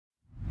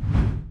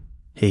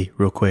Hey,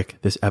 real quick,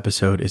 this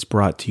episode is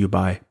brought to you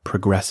by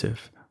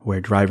Progressive, where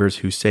drivers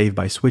who save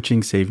by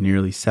switching save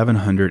nearly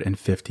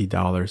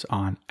 $750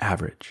 on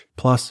average.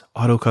 Plus,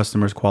 auto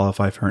customers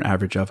qualify for an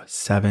average of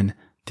 7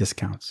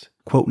 discounts.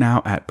 Quote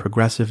now at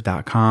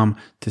progressive.com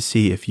to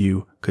see if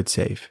you could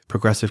save.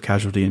 Progressive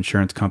Casualty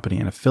Insurance Company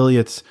and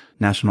Affiliates.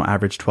 National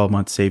average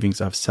 12-month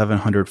savings of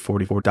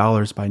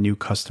 $744 by new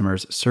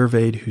customers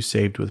surveyed who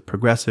saved with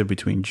Progressive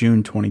between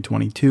June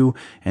 2022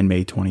 and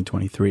May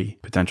 2023.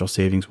 Potential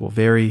savings will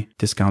vary.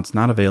 Discounts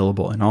not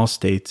available in all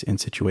states and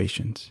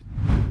situations.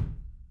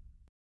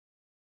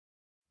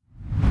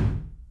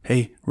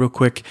 Hey, real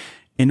quick.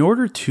 In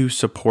order to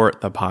support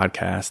the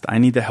podcast, I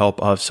need the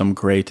help of some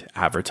great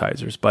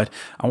advertisers, but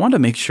I want to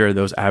make sure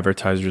those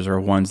advertisers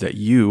are ones that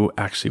you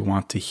actually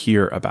want to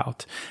hear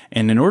about.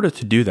 And in order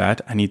to do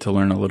that, I need to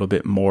learn a little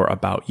bit more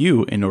about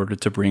you in order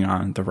to bring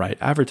on the right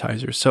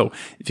advertisers. So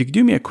if you could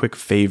do me a quick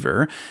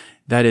favor,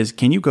 that is,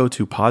 can you go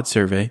to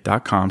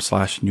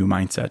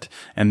podsurvey.com/newmindset,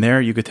 and there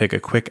you could take a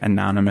quick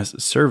anonymous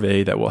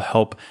survey that will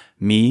help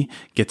me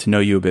get to know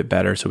you a bit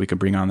better so we can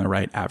bring on the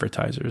right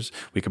advertisers.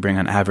 We can bring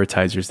on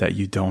advertisers that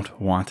you don't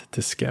want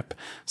to skip.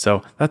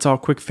 So that's all.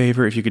 Quick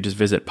favor, if you could just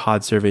visit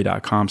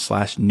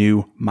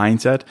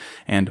podsurvey.com/newmindset.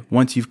 And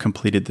once you've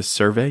completed the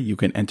survey, you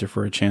can enter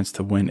for a chance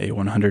to win a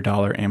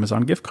 $100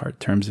 Amazon gift card.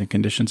 Terms and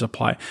conditions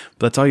apply.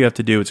 But that's all you have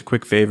to do. It's a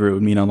quick favor. It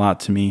would mean a lot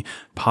to me.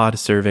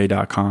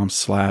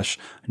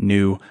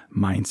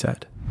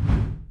 podsurvey.com/newmindset.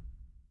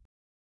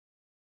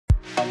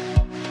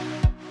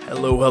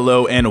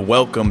 Hello, and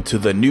welcome to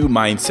the New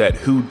Mindset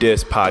Who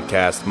Dis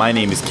podcast. My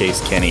name is Case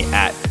Kenny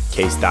at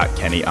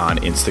case.kenny on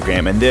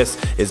Instagram, and this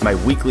is my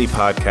weekly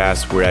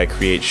podcast where I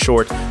create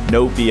short,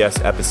 no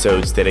BS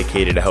episodes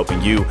dedicated to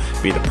helping you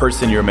be the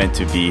person you're meant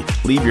to be,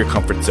 leave your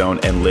comfort zone,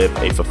 and live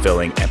a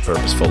fulfilling and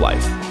purposeful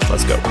life.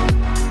 Let's go.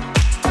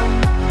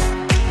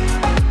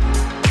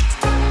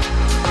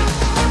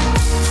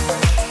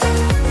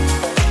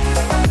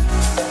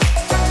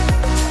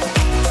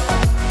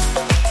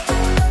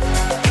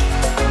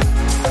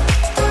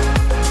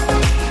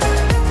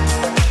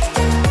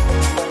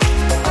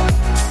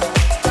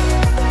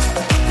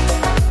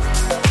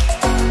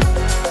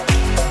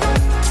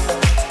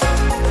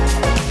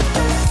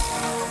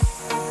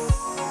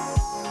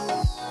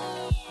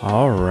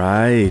 All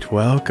right,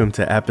 welcome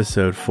to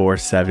episode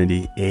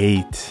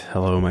 478.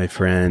 Hello, my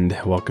friend.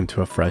 Welcome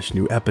to a fresh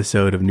new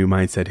episode of New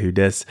Mindset Who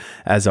Dis.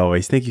 As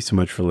always, thank you so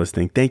much for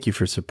listening. Thank you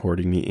for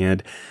supporting me.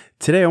 And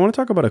today I want to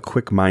talk about a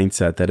quick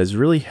mindset that has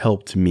really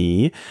helped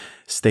me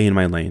stay in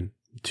my lane.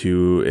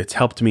 It's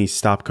helped me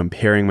stop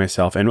comparing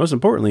myself. And most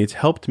importantly, it's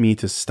helped me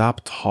to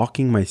stop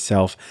talking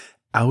myself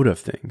out of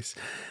things.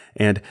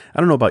 And I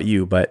don't know about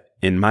you, but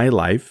in my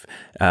life,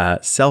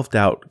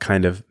 self-doubt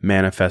kind of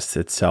manifests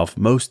itself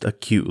most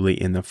acutely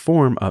in the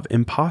form of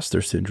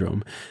imposter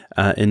syndrome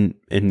in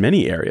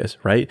many areas,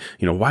 right?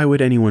 You know, why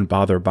would anyone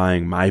bother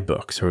buying my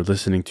books or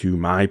listening to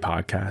my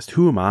podcast?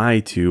 Who am I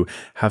to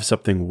have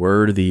something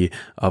worthy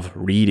of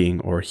reading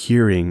or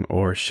hearing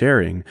or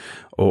sharing?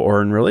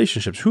 Or in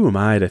relationships, who am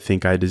I to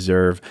think I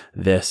deserve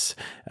this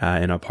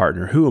in a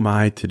partner? Who am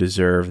I to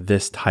deserve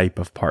this type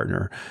of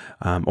partner?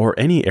 Or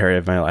any area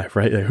of my life,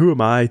 right? Like, who am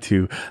I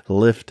to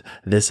lift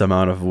this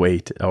amount of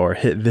weight or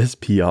hit this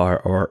PR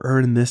or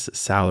earn this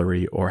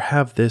salary or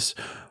have this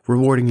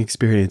rewarding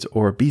experience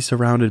or be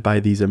surrounded by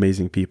these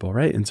amazing people,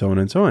 right? And so on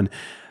and so on.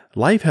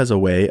 Life has a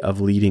way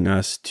of leading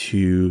us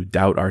to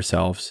doubt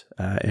ourselves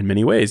in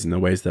many ways, in the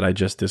ways that I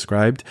just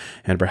described,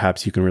 and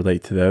perhaps you can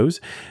relate to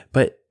those.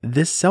 But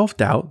this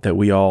self-doubt that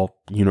we all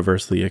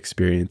universally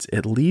experience,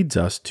 it leads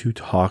us to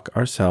talk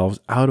ourselves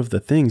out of the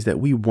things that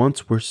we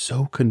once were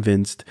so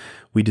convinced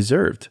we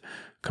deserved,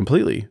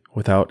 completely,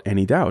 without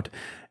any doubt.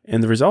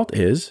 And the result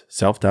is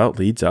self-doubt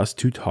leads us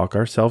to talk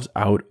ourselves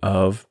out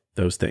of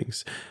those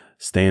things.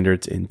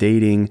 Standards in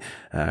dating,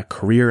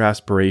 career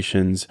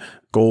aspirations,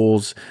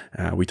 goals.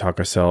 We talk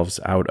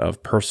ourselves out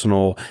of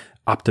personal,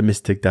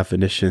 optimistic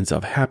definitions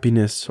of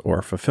happiness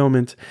or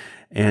fulfillment.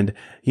 And,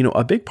 you know,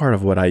 a big part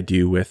of what I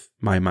do with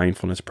my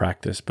mindfulness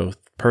practice, both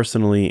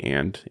personally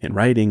and in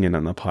writing and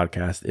on the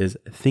podcast, is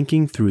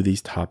thinking through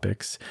these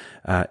topics,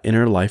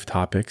 inner life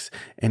topics,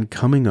 and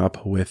coming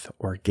up with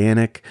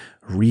organic,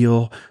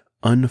 real,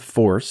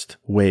 unforced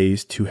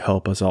ways to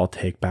help us all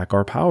take back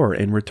our power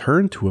and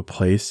return to a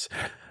place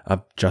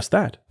of just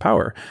that,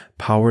 power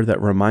that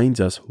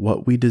reminds us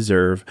what we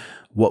deserve,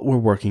 what we're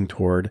working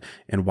toward,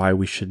 and why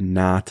we should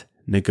not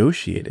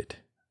negotiate it,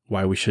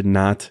 why we should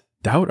not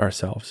doubt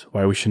ourselves,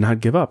 why we should not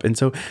give up. And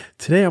so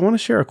today I want to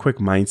share a quick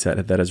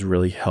mindset that has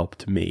really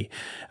helped me.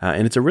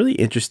 And it's a really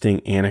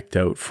interesting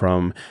anecdote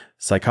from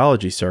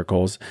psychology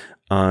circles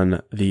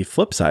on the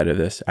flip side of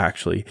this,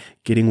 actually,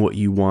 getting what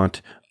you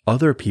want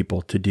other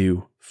people to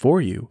do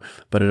for you,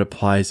 but it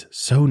applies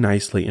so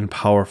nicely and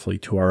powerfully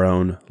to our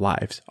own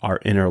lives, our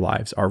inner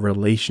lives, our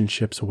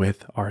relationships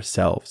with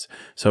ourselves.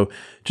 So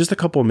just a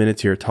couple of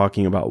minutes here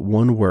talking about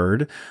one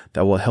word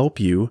that will help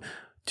you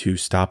to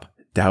stop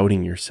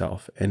doubting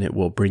yourself, and it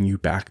will bring you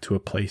back to a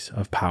place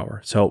of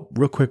power. So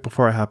real quick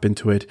before I hop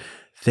into it,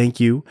 thank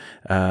you,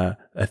 a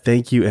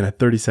thank you and a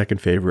 30-second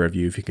favor of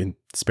you if you can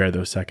spare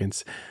those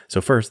seconds. So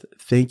first,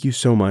 thank you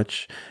so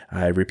much.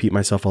 I repeat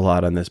myself a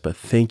lot on this, but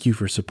thank you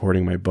for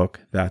supporting my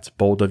book. That's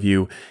bold of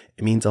you.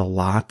 It means a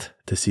lot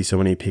to see so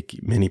many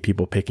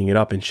people picking it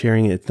up and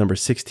sharing it. It's number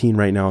 16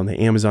 right now on the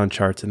Amazon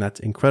charts, and that's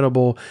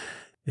incredible.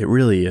 It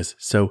really is.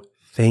 So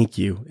thank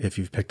you if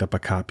you've picked up a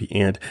copy.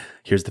 And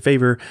here's the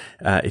favor.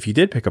 If you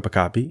did pick up a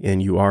copy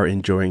and you are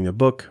enjoying the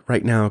book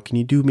right now, can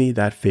you do me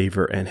that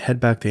favor and head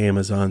back to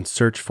Amazon,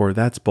 search for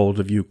That's Bold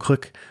of You,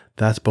 click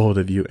That's Bold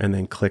of You, and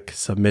then click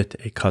Submit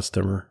a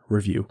Customer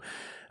Review.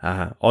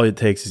 All it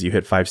takes is you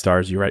hit 5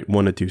 stars, you write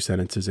 1 to 2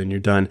 sentences, and you're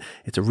done.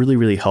 It's really,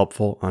 really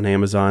helpful on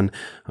Amazon.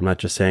 I'm not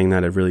just saying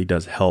that, it really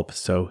does help.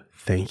 So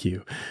thank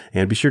you.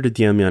 And be sure to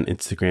DM me on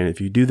Instagram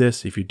if you do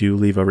this, if you do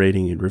leave a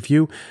rating and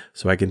review,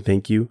 so I can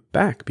thank you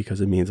back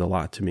because it means a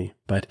lot to me.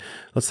 But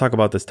let's talk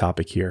about this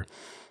topic here.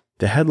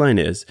 The headline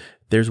is,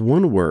 there's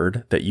one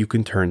word that you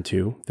can turn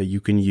to, that you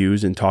can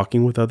use in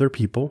talking with other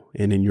people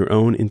and in your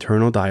own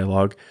internal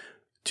dialogue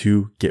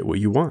to get what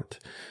you want.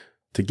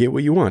 To get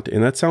what you want.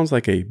 And that sounds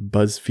like a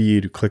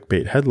BuzzFeed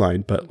clickbait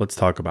headline, but let's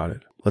talk about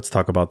it. Let's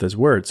talk about this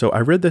word. So I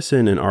read this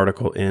in an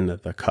article in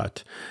The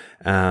Cut.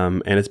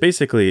 And it's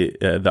basically,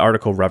 the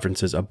article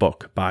references a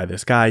book by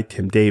this guy,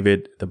 Tim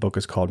David. The book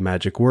is called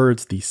Magic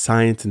Words, The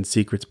Science and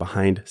Secrets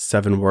Behind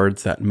 7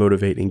 Words That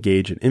Motivate,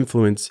 Engage, and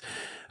Influence,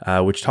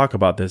 which talk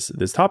about this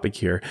topic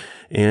here.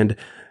 And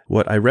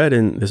what I read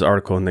in this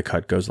article in The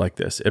Cut goes like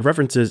this. It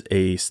references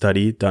a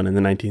study done in the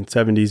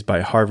 1970s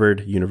by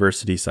Harvard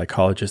University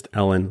psychologist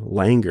Ellen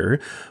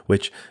Langer,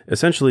 which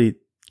essentially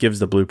gives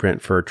the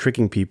blueprint for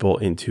tricking people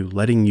into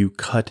letting you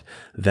cut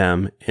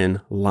them in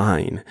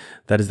line.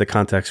 That is the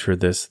context for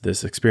this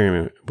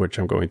experiment, which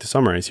I'm going to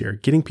summarize here.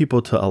 Getting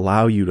people to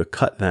allow you to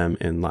cut them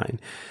in line.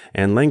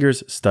 And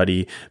Langer's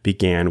study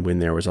began when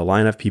there was a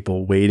line of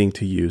people waiting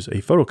to use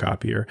a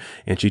photocopier,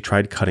 and she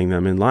tried cutting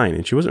them in line,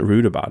 and she wasn't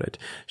rude about it.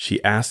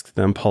 She asked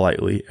them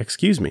politely,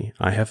 "Excuse me,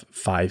 I have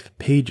 5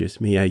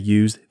 pages. May I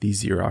use the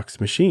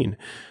Xerox machine?"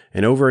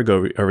 And over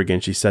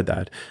again, she said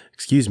that,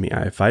 "Excuse me,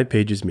 I have 5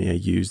 pages. May I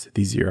use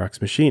the Xerox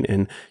machine?"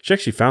 And she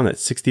actually found that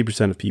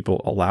 60% of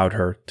people allowed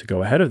her to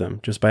go ahead of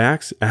them just by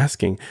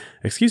asking,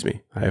 "Excuse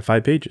me, I have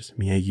 5 pages.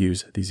 May I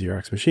use the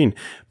Xerox machine?"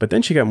 But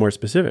then she got more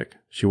specific.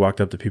 She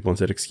walked up to people and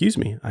said, "Excuse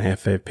me, I have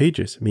 5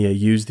 pages. May I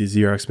use the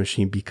Xerox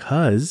machine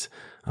because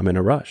I'm in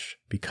a rush,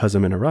 because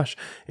I'm in a rush."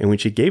 And when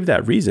she gave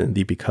that reason,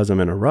 the because I'm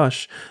in a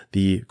rush,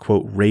 the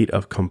quote rate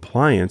of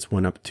compliance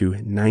went up to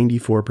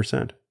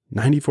 94%.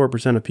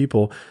 94% of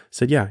people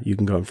said, "Yeah, you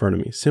can go in front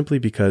of me," simply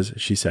because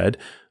she said,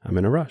 "I'm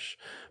in a rush."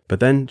 But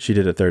then she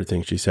did a third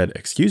thing. She said,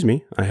 "Excuse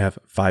me, I have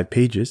 5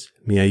 pages.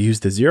 May I use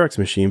the Xerox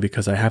machine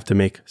because I have to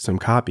make some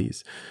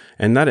copies?"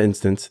 In that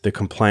instance, the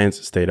compliance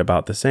stayed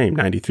about the same,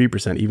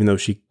 93%, even though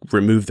she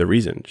removed the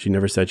reason. She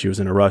never said she was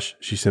in a rush.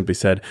 She simply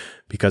said,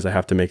 "Because I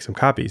have to make some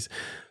copies."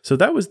 So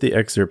that was the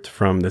excerpt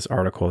from this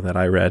article that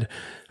I read.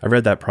 I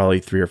read that probably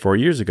 3 or 4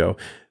 years ago.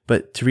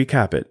 But to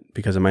recap it,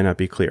 because it might not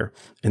be clear,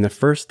 in the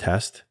first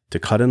test, to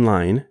cut in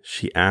line,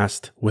 she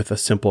asked with a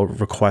simple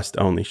request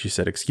only. She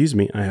said, "Excuse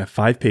me, I have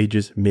 5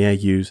 pages. May I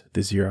use the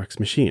Xerox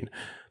machine?"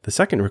 The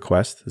second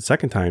request, the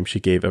second time,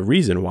 she gave a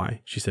reason why.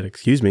 She said,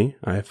 "Excuse me,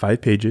 I have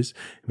 5 pages.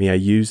 May I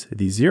use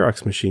the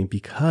Xerox machine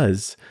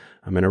because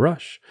I'm in a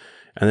rush?"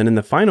 And then in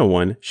the final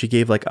one, she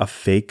gave like a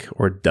fake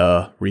or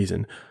duh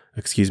reason.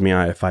 "Excuse me,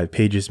 I have 5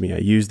 pages. May I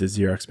use the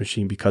Xerox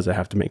machine because I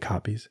have to make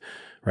copies?"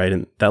 Right?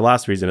 And that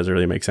last reason doesn't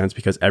really make sense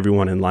because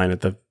everyone in line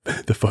at the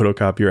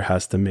photocopier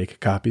has to make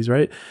copies,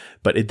 right?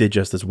 But it did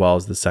just as well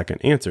as the second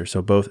answer.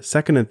 So both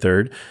second and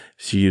third,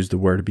 she used the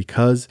word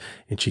because,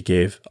 and she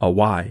gave a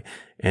why.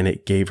 And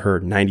it gave her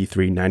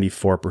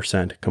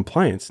 94%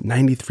 compliance.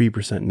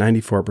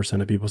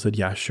 94% of people said,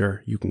 "Yeah,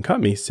 sure, you can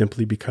cut me,"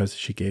 simply because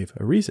she gave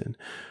a reason.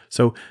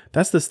 So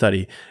that's the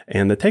study.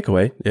 And the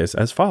takeaway is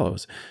as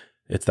follows.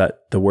 It's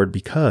that the word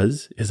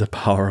because is a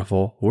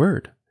powerful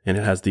word. And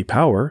it has the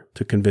power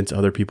to convince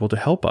other people to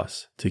help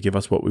us, to give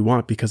us what we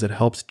want, because it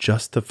helps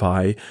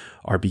justify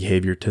our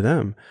behavior to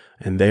them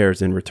and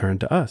theirs in return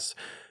to us.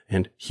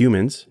 And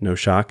humans, no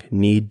shock,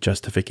 need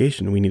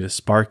justification. We need a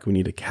spark. We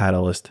need a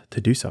catalyst to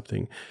do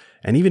something.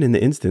 And even in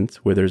the instance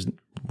where there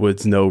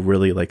was no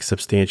really like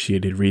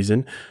substantiated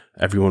reason,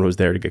 everyone was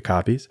there to get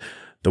copies,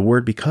 the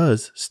word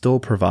because still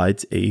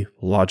provides a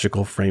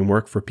logical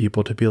framework for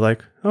people to be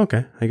like,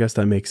 "Okay, I guess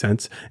that makes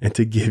sense," and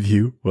to give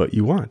you what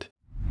you want.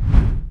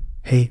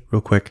 Hey,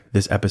 real quick,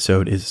 this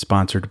episode is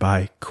sponsored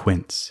by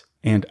Quince.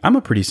 And I'm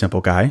a pretty simple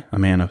guy, a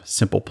man of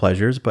simple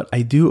pleasures, but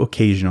I do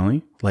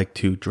occasionally like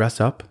to dress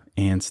up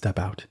and step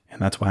out.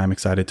 And that's why I'm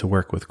excited to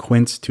work with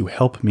Quince to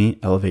help me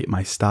elevate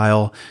my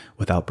style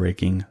without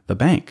breaking the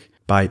bank.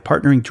 By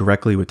partnering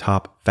directly with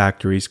top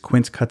factories,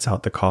 Quince cuts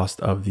out the cost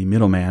of the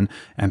middleman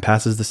and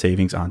passes the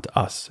savings on to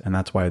us. And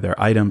that's why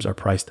their items are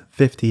priced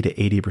 50 to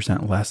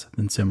 80% less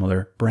than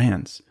similar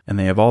brands. And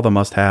they have all the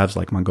must-haves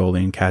like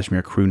Mongolian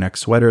cashmere crew neck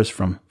sweaters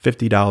from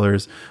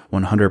 $50,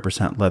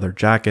 100% leather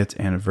jackets,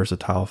 and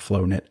versatile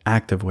flow knit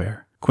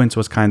activewear. Quince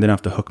was kind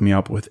enough to hook me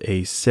up with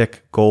a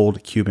sick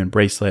gold Cuban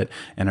bracelet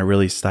and a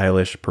really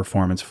stylish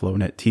performance flow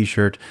knit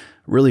t-shirt.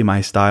 Really my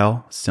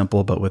style,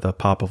 simple but with a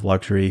pop of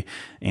luxury,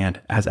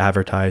 and as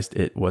advertised,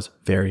 it was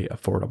very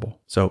affordable.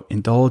 So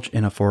indulge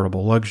in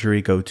affordable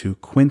luxury. Go to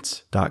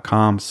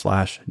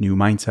quince.com/new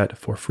mindset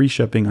for free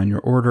shipping on your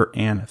order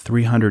and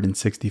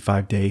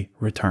 365-day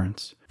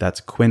returns.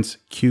 That's Quince,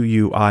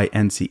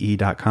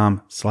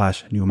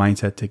 QUINCE.com/new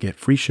mindset to get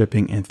free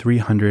shipping and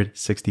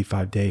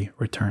 365-day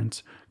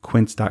returns.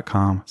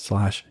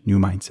 Quince.com/new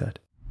mindset.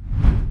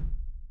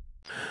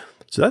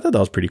 So I thought that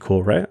was pretty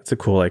cool, right? It's a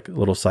cool,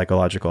 little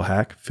psychological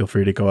hack. Feel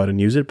free to go out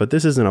and use it. But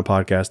this isn't a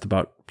podcast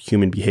about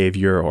human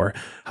behavior or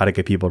how to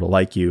get people to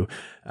like you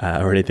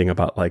or anything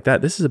about like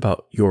that. This is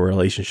about your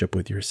relationship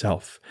with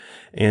yourself.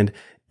 And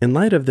in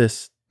light of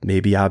this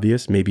maybe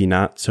obvious, maybe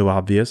not so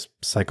obvious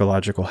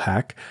psychological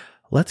hack,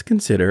 let's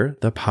consider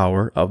the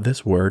power of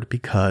this word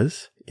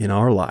because in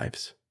our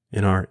lives,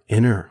 in our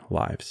inner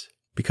lives.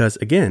 Because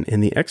again, in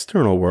the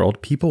external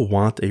world, people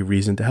want a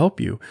reason to help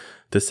you,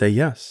 to say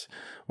yes,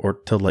 or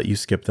to let you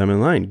skip them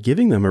in line.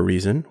 Giving them a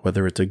reason,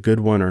 whether it's a good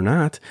one or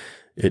not,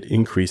 it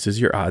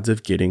increases your odds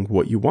of getting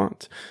what you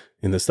want.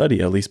 In the study,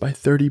 at least by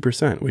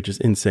 30%, which is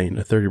insane.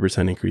 A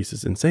 30% increase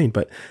is insane.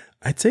 But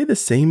I'd say the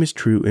same is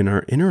true in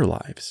our inner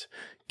lives.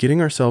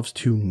 Getting ourselves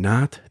to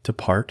not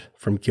depart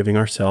from giving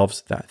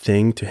ourselves that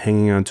thing, to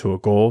hanging on to a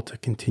goal, to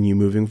continue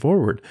moving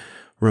forward.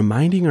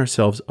 Reminding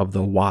ourselves of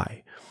the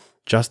why.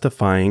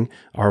 Justifying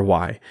our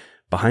why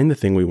behind the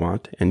thing we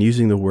want, and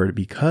using the word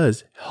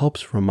because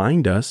helps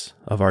remind us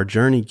of our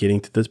journey getting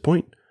to this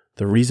point,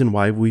 the reason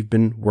why we've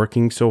been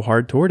working so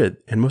hard toward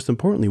it, and most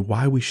importantly,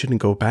 why we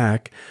shouldn't go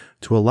back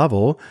to a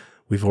level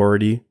we've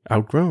already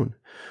outgrown.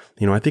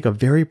 I think a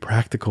very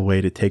practical way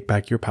to take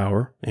back your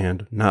power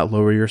and not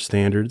lower your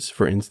standards,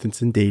 for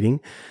instance, in dating,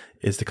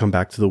 is to come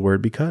back to the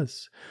word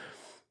because.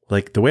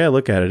 The way I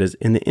look at it is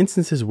in the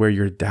instances where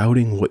you're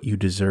doubting what you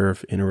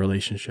deserve in a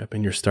relationship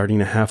and you're starting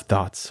to have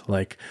thoughts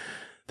like,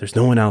 there's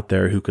no one out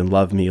there who can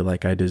love me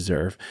like I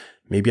deserve.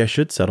 Maybe I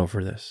should settle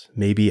for this.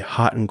 Maybe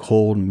hot and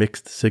cold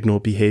mixed signal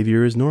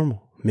behavior is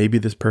normal. Maybe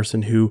this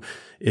person who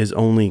is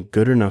only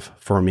good enough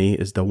for me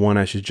is the one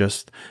I should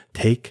just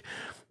take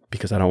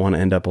because I don't want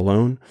to end up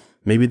alone.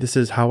 Maybe this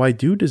is how I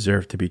do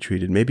deserve to be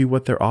treated. Maybe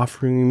what they're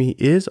offering me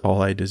is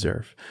all I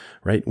deserve,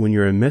 right? When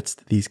you're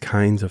amidst these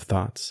kinds of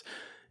thoughts,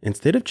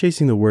 instead of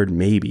chasing the word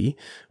maybe,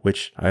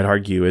 which I'd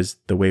argue is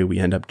the way we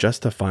end up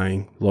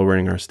justifying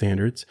lowering our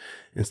standards,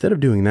 instead of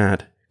doing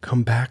that,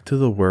 come back to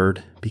the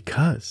word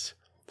because.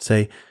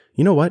 Say,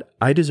 you know what?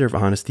 I deserve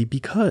honesty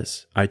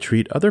because I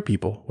treat other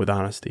people with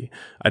honesty.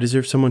 I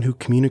deserve someone who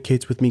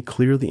communicates with me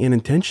clearly and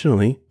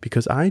intentionally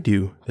because I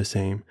do the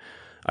same.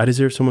 I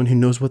deserve someone who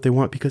knows what they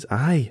want because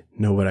I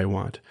know what I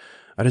want.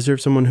 I deserve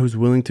someone who's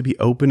willing to be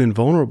open and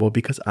vulnerable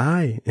because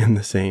I am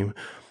the same.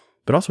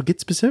 But also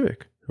get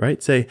specific,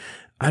 right? Say,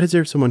 I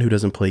deserve someone who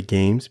doesn't play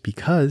games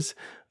because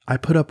I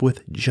put up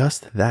with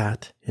just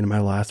that in my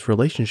last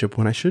relationship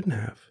when I shouldn't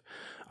have.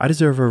 I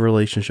deserve a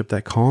relationship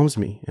that calms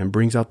me and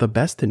brings out the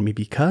best in me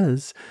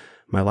because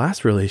my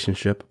last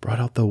relationship brought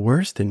out the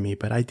worst in me,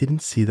 but I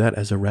didn't see that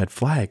as a red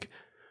flag,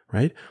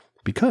 right?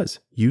 Because.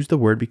 Use the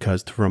word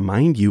because to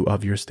remind you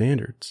of your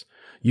standards.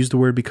 Use the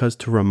word because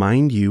to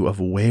remind you of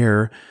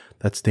where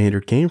that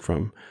standard came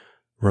from.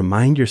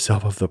 Remind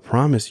yourself of the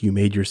promise you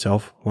made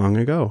yourself long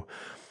ago.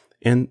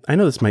 And I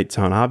know this might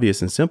sound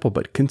obvious and simple,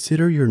 but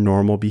consider your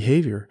normal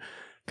behavior.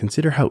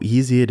 Consider how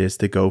easy it is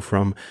to go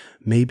from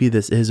maybe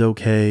this is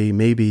okay,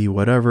 maybe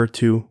whatever,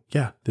 to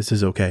yeah, this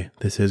is okay,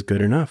 this is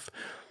good enough.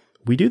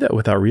 We do that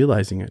without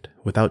realizing it,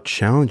 without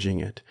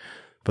challenging it.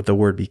 But the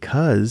word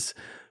because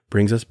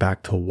brings us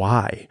back to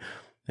why.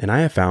 And I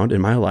have found in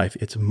my life,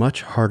 it's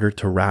much harder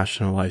to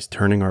rationalize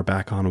turning our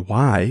back on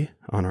why,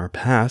 on our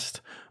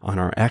past, on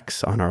our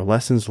ex, on our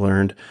lessons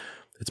learned.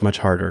 It's much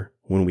harder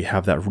when we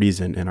have that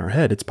reason in our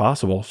head. It's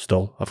possible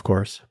still, of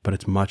course, but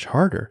it's much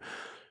harder.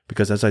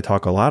 Because as I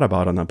talk a lot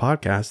about on the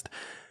podcast,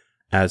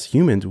 as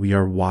humans, we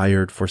are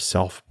wired for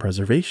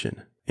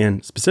self-preservation.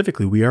 And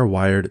specifically, we are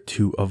wired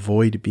to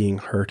avoid being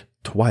hurt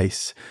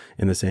twice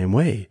in the same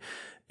way.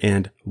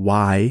 And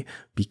why?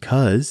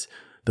 Because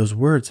those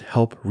words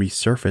help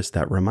resurface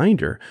that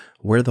reminder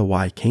where the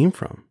why came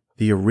from.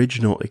 The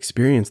original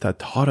experience that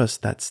taught us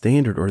that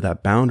standard or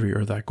that boundary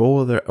or that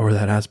goal or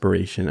that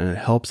aspiration, and it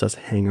helps us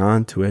hang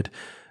on to it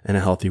in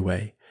a healthy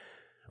way.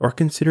 Or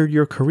consider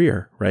your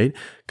career, right?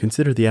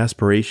 Consider the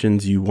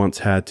aspirations you once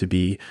had to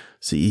be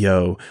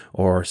CEO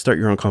or start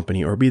your own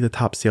company or be the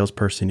top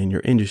salesperson in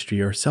your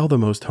industry or sell the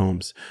most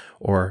homes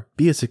or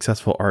be a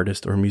successful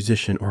artist or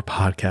musician or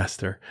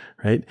podcaster,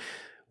 right?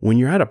 When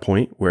you're at a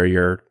point where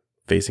you're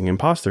facing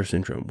imposter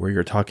syndrome, where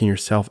you're talking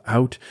yourself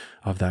out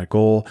of that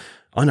goal,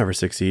 I'll never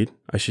succeed.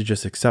 I should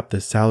just accept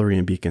this salary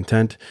and be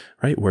content,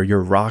 right? Where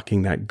you're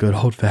rocking that good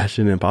old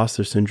fashioned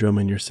imposter syndrome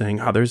and you're saying,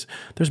 oh, there's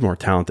more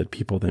talented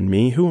people than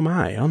me. Who am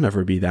I? I'll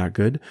never be that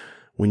good.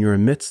 When you're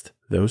amidst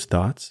those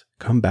thoughts,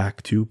 come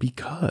back to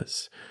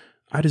because.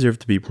 I deserve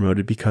to be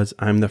promoted because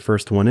I'm the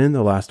first one in,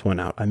 the last one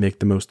out. I make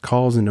the most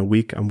calls in a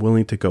week. I'm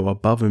willing to go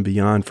above and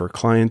beyond for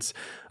clients.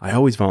 I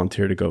always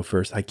volunteer to go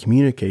first. I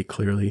communicate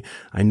clearly.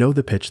 I know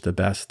the pitch the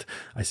best.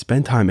 I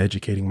spend time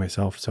educating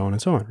myself, so on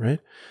and so on, right?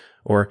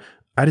 Or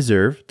I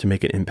deserve to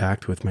make an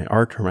impact with my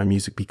art or my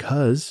music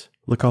because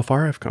look how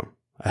far I've come.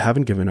 I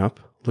haven't given up.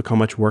 Look how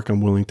much work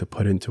I'm willing to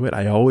put into it.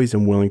 I always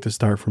am willing to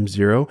start from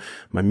zero.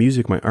 My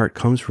music, my art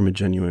comes from a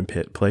genuine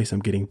place. I'm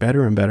getting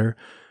better and better,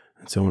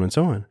 and so on and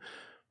so on.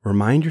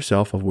 Remind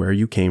yourself of where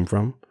you came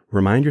from.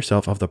 Remind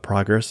yourself of the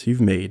progress you've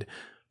made.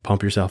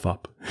 Pump yourself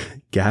up.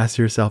 Gas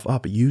yourself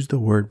up. Use the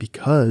word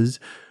because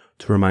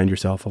to remind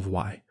yourself of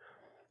why.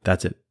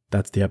 That's it.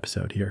 That's the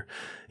episode here.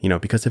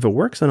 Because if it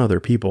works on other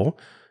people,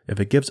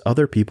 if it gives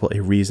other people a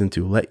reason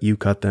to let you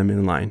cut them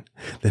in line,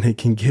 then it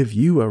can give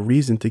you a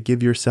reason to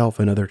give yourself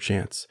another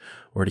chance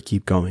or to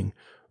keep going,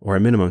 or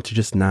at minimum to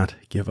just not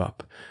give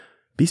up.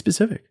 Be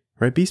specific.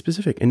 Right? Be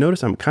specific. And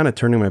notice I'm kind of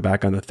turning my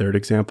back on the third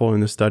example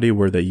in the study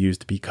where they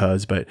used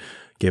because, but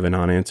gave a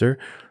non-answer.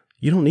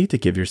 You don't need to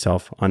give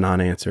yourself a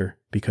non-answer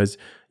because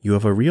you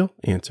have a real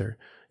answer.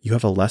 You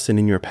have a lesson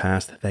in your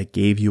past that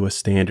gave you a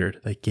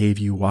standard, that gave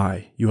you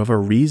why. You have a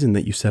reason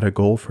that you set a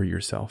goal for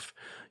yourself.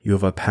 You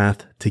have a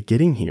path to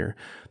getting here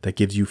that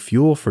gives you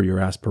fuel for your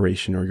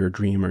aspiration or your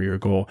dream or your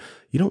goal.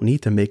 You don't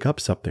need to make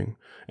up something.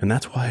 And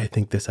that's why I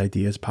think this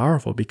idea is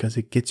powerful, because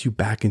it gets you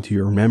back into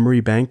your memory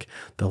bank,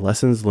 the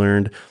lessons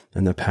learned,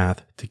 and the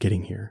path to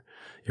getting here.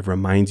 It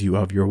reminds you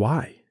of your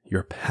why,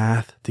 your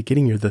path to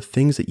getting here, the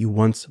things that you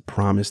once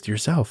promised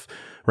yourself,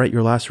 right?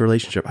 Your last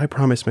relationship, I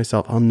promised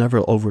myself I'll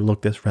never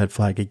overlook this red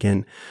flag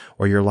again.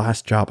 Or your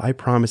last job, I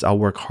promise I'll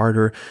work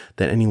harder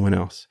than anyone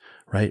else,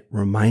 right?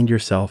 Remind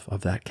yourself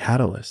of that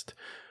catalyst.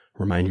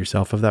 Remind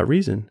yourself of that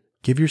reason.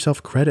 Give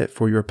yourself credit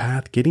for your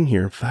path getting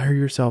here and fire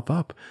yourself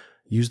up.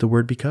 Use the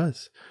word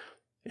because.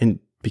 And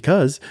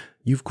because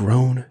you've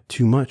grown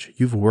too much.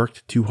 You've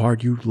worked too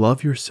hard. You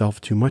love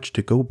yourself too much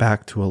to go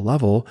back to a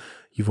level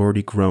you've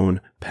already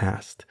grown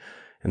past.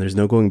 And there's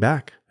no going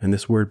back. And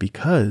this word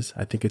because,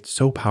 I think it's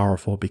so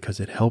powerful because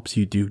it helps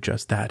you do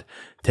just that.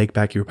 Take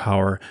back your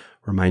power.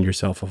 Remind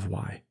yourself of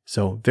why.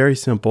 So very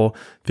simple,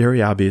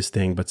 very obvious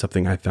thing, but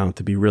something I found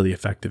to be really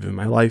effective in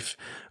my life.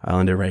 I'll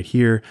end it right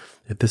here.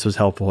 If this was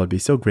helpful, I'd be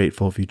so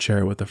grateful if you'd share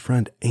it with a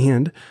friend.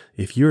 And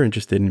if you're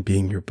interested in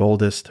being your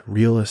boldest,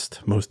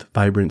 realest, most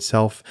vibrant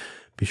self,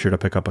 be sure to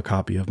pick up a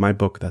copy of my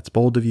book, That's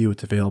Bold of You.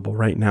 It's available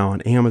right now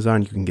on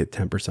Amazon. You can get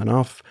 10%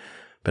 off.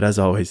 But as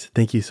always,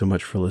 thank you so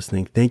much for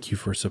listening. Thank you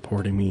for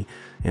supporting me.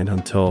 And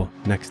until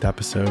next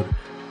episode,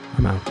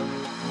 I'm out.